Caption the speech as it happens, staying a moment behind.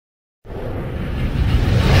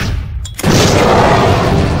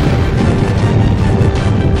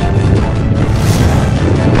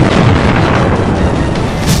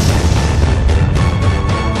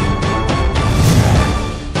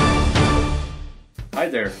Hi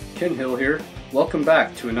there, Ken Hill here. Welcome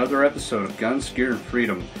back to another episode of Guns, Gear, and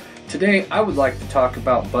Freedom. Today I would like to talk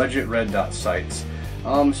about budget red dot sights.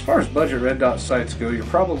 As far as budget red dot sights go, you're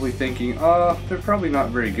probably thinking, they're probably not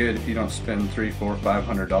very good if you don't spend $300,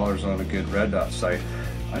 $400, $500 on a good red dot sight.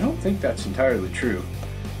 I don't think that's entirely true.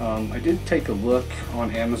 I did take a look on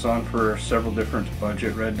Amazon for several different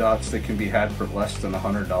budget red dots that can be had for less than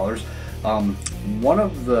 $100. One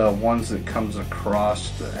of the ones that comes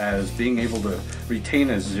across as being able to retain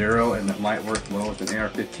a zero and that might work well with an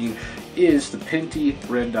AR-15 is the Pinty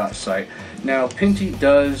red dot sight. Now, Pinty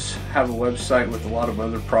does have a website with a lot of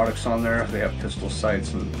other products on there. They have pistol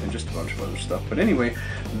sights and just a bunch of other stuff. But anyway,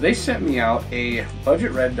 they sent me out a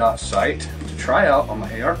budget red dot sight to try out on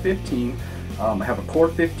my AR-15. I have a Core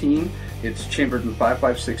 15. It's chambered in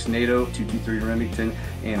 5.56 NATO, 223 Remington,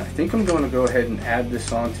 and I think I'm going to go ahead and add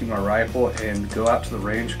this onto my rifle and go out to the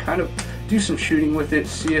range, kind of do some shooting with it,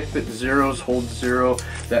 see if it zeros, holds zero,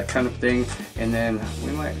 that kind of thing, and then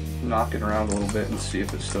we might knock it around a little bit and see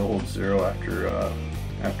if it still holds zero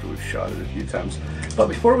after we've shot it a few times. But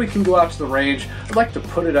before we can go out to the range, I'd like to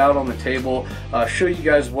put it out on the table, show you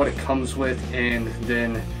guys what it comes with, and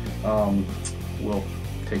then we'll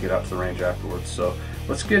take it out to the range afterwards. So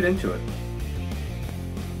let's get into it.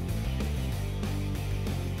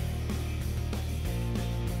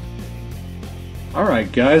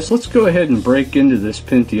 Alright guys, let's go ahead and break into this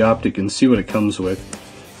Pinty optic and see what it comes with.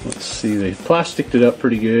 Let's see, they plasticed it up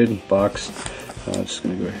pretty good, box. I'm just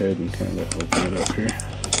going to go ahead and kind of open it up here.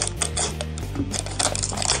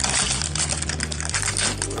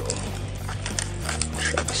 We'll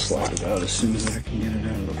try to slide it out as soon as I can get it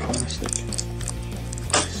out of the plastic.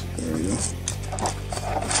 There we go.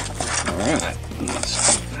 Alright,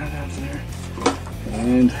 let's get that out there.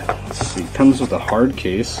 And let's see, it comes with a hard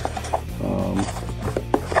case.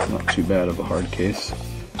 Not too bad of a hard case.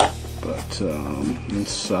 But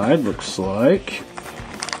inside looks like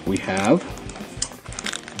we have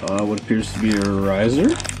what appears to be a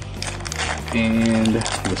riser. And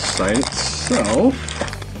the sight itself,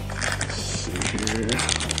 let's see here.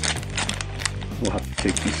 We'll have to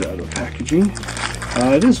take these out of packaging.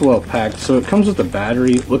 It is well packed, so it comes with a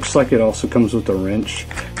battery. It looks like it also comes with a wrench.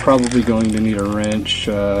 Probably going to need a wrench,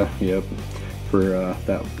 yep, for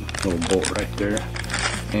that little bolt right there,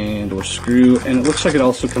 and or screw. And it looks like it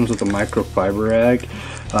also comes with a microfiber rag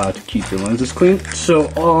to keep your lenses clean. So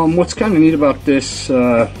what's kind of neat about this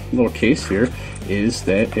little case here is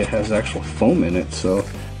that it has actual foam in it. So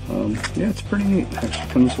yeah, it's pretty neat. It actually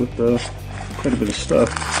comes with quite a bit of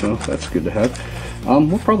stuff, so that's good to have.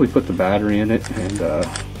 We'll probably put the battery in it and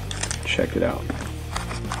check it out.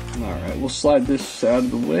 Alright, we'll slide this out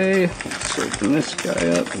of the way. Let's open this guy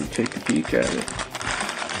up and take a peek at it.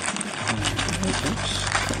 Oops.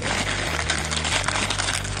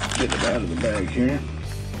 Get it out of the bag here.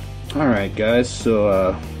 Alright guys,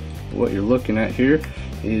 so what you're looking at here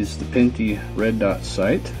is the Pinty red dot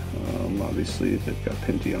sight. Obviously they've got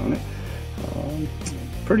Pinty on it.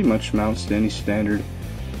 Pretty much mounts to any standard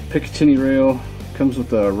Picatinny rail. Comes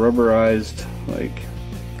with a rubberized, like,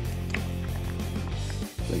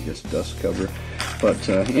 I guess, dust cover. But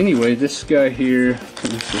anyway, this guy here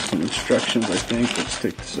comes with some instructions, I think. Let's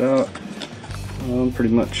take this out.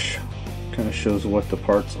 Pretty much kind of shows what the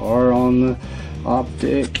parts are on the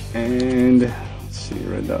optic. And let's see,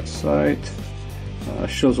 red dot sight.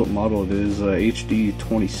 Shows what model it is,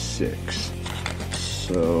 HD-26.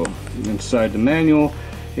 So inside the manual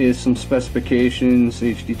is some specifications.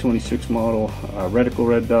 HD-26 model, reticle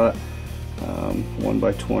red dot,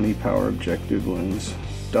 1x20 power objective lens,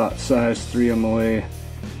 dot size 3 MOA,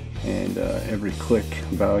 and every click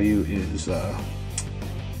value is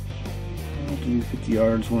 50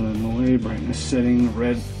 yards, 1 MOA, brightness setting,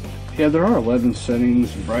 red. Yeah, there are 11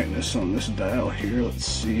 settings brightness on this dial here. Let's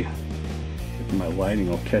see if my lighting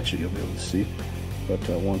will catch it, you'll be able to see. But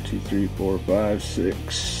 1, 2, 3, 4, 5,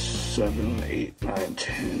 6, 7, 8, 9,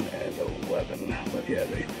 10, and 11. But yeah,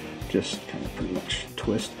 they just kind of pretty much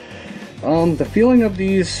twist. The feeling of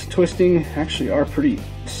these twisting actually are pretty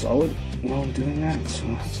solid while I'm doing that, so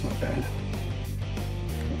that's not bad.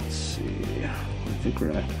 Let's see, I think we're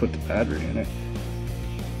gonna have to put the battery in it.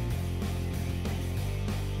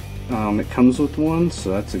 It comes with one,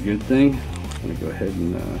 so that's a good thing. I'm gonna go ahead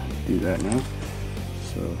and do that now.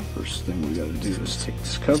 So first thing we gotta do is take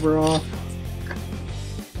this cover off.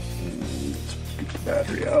 Get the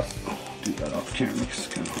battery out. I'll do that off camera because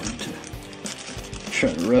it's kind of hard to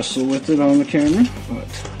try to wrestle with it on the camera,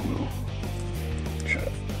 but we'll try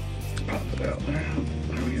to pop it out there.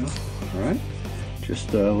 There we go. Alright.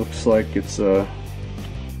 Just looks like it's a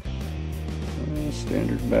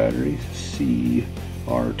standard battery,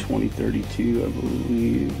 R2032, I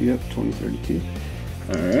believe. Yep, 2032.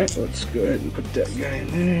 Alright, let's go ahead and put that guy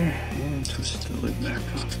in there and twist the lid back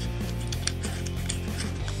on.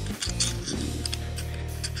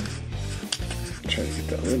 Try to get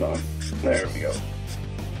that lid on. There we go.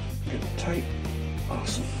 Get it tight.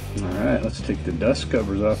 Awesome. Alright, let's take the dust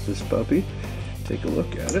covers off this puppy. Take a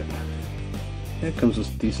look at it. It comes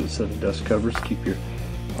with a decent set of dust covers to keep your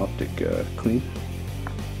optic clean.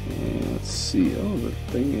 And let's see. Oh, the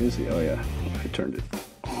thing is, oh yeah, I turned it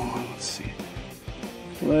on. Let's see.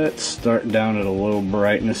 Let's start down at a low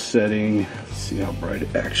brightness setting. Let's see how bright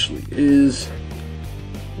it actually is.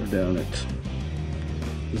 We're down at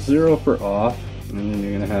 0 for off, and then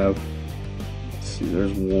you're gonna have, let's see,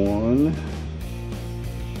 there's 1,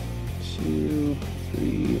 2,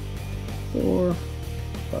 3, 4,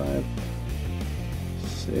 5,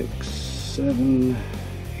 6, 7,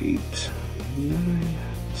 8, 9,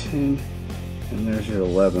 10, and there's your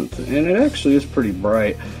 11th. And it actually is pretty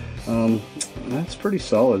bright. That's pretty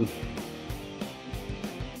solid.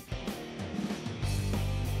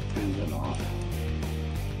 And then off.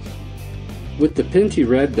 With the Pinty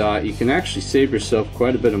red dot, you can actually save yourself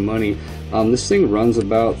quite a bit of money. This thing runs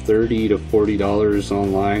about $30 to $40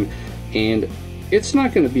 online, and it's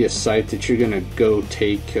not going to be a sight that you're going to go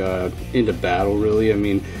take into battle, really. I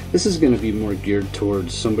mean, this is going to be more geared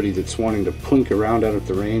towards somebody that's wanting to plink around out at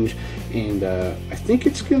the range, and I think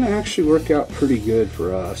it's going to actually work out pretty good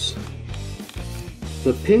for us.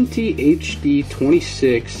 The Pinty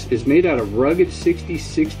HD-26 is made out of rugged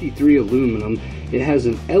 6063 aluminum. It has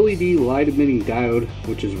an LED light emitting diode,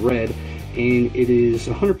 which is red, and it is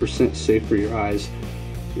 100% safe for your eyes.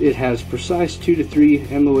 It has precise 2 to 3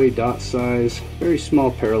 MOA dot size, very small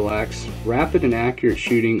parallax, rapid and accurate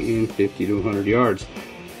shooting in 50 to 100 yards.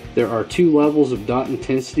 There are 2 levels of dot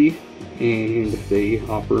intensity, and they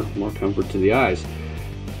offer more comfort to the eyes.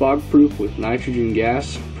 Fog proof with nitrogen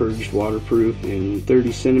gas, purged waterproof in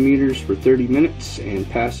 30 centimeters for 30 minutes, and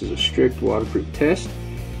passes a strict waterproof test.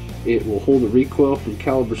 It will hold a recoil from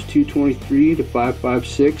calibers 223 to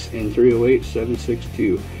 5.56 and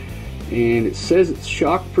 308-762. And it says it's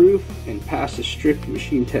shock proof and passes strict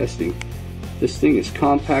machine testing. This thing is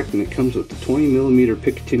compact, and it comes with the 20mm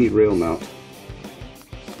Picatinny rail mount.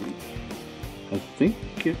 I think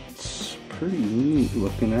it's pretty neat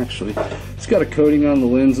looking, actually. It's got a coating on the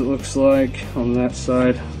lens, it looks like, on that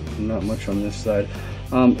side, not much on this side.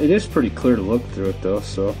 It is pretty clear to look through it though,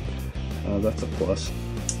 so that's a plus.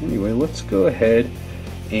 Anyway, let's go ahead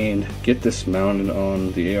and get this mounted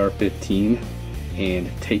on the AR-15 and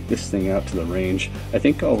take this thing out to the range. I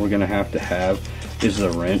think all we're gonna have is a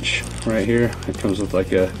wrench right here. It comes with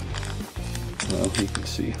like a, well, you can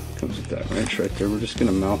see, it comes with that wrench right there. We're just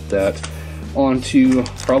gonna mount that onto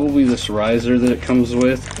probably this riser that it comes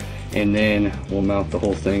with, and then we'll mount the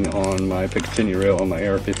whole thing on my Picatinny rail on my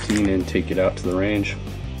AR-15 and take it out to the range.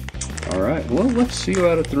 Alright, well, let's see you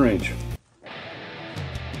out at the range.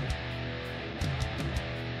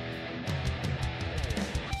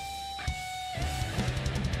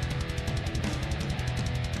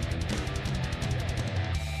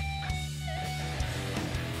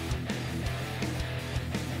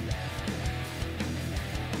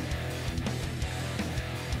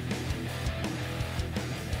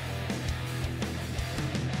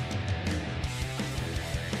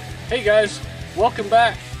 Hey guys, welcome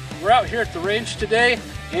back. We're out here at the range today,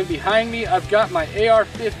 and behind me I've got my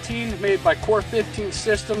AR-15 made by Core 15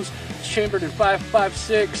 Systems. It's chambered in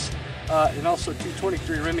 5.56 and also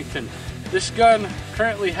 223 Remington. This gun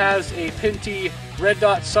currently has a Pinty red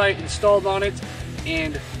dot sight installed on it,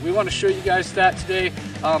 and we want to show you guys that today.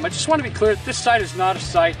 I just want to be clear, this sight is not a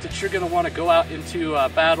sight that you're going to want to go out into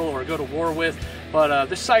battle or go to war with, but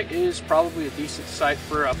this sight is probably a decent sight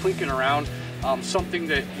for plinking around. Something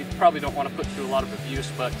that you probably don't want to put through a lot of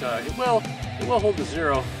abuse, but it will hold to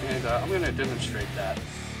 0, and I'm going to demonstrate that.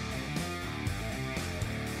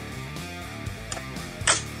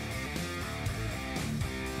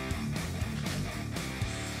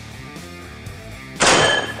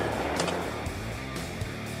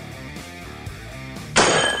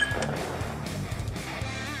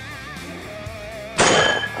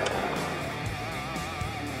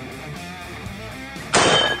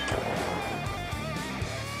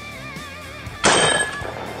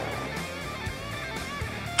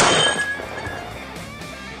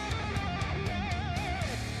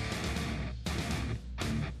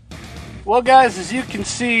 Well guys, as you can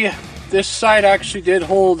see, this sight actually did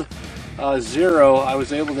hold 0. I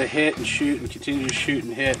was able to hit and shoot and continue to shoot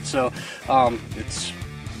and hit, so it's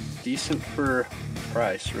decent for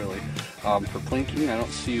price, really. For plinking, I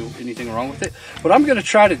don't see anything wrong with it. What I'm going to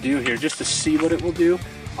try to do here, just to see what it will do,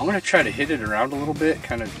 I'm going to try to hit it around a little bit,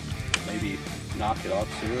 kind of maybe knock it off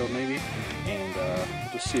zero maybe, and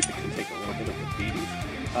just see if it can take a little bit of a beating.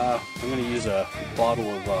 I'm going to use a bottle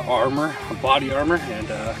of armor, body armor, and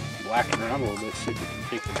whack it around a little bit, see if it can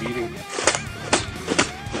take the beating.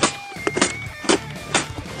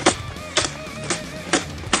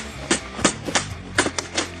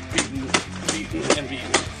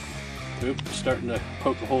 Oops, starting to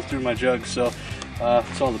poke a hole through my jug, so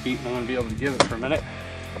that's all the beating I'm going to be able to give it for a minute.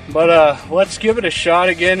 But let's give it a shot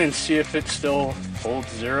again and see if it still holds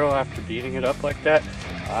zero after beating it up like that.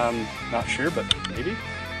 I'm not sure, but maybe.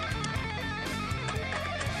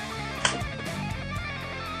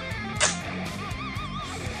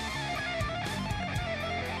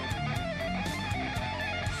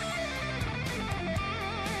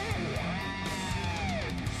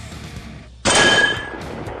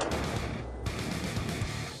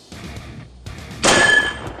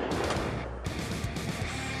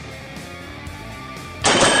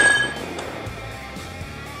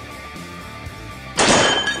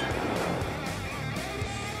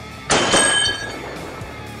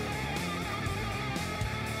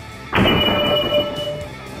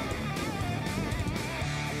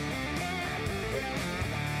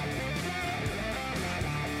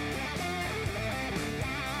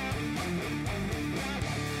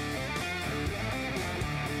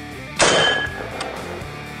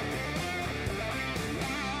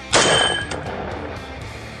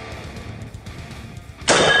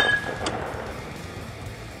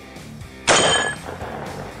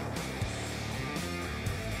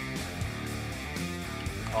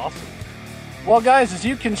 Awesome. Well guys, as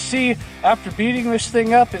you can see, after beating this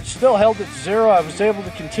thing up, it still held at zero. I was able to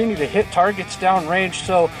continue to hit targets downrange,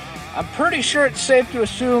 so I'm pretty sure it's safe to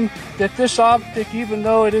assume that this optic, even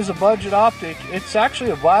though it is a budget optic, it's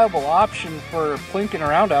actually a viable option for plinking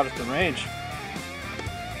around out at the range.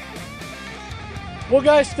 Well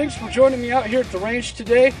guys, thanks for joining me out here at the range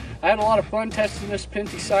today. I had a lot of fun testing this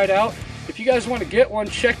Pinty sight out. If you guys want to get one,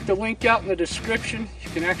 check the link out in the description. You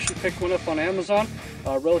can actually pick one up on Amazon,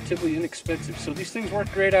 relatively inexpensive. So these things work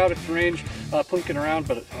great out at the range, plinking around,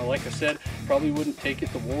 but like I said, probably wouldn't take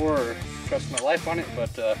it to war or trust my life on it,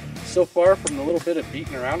 but so far from the little bit of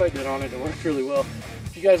beating around I did on it, it worked really well.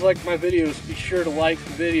 If you guys like my videos, be sure to like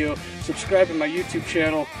the video, subscribe to my YouTube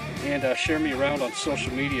channel, and share me around on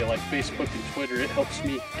social media like Facebook and Twitter. It helps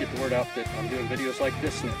me get the word out that I'm doing videos like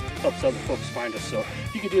this, and it helps other folks find us. So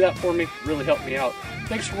if you could do that for me, really help me out.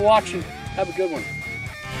 Thanks for watching. Have a good one.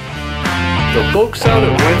 The folks out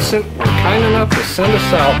at Winston were kind enough to send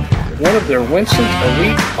us out one of their Winston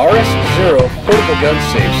Elite RS0 portable gun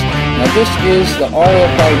safes. Now this is the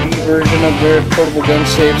RFID version of their portable gun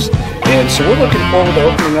safes, and so we're looking forward to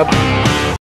opening up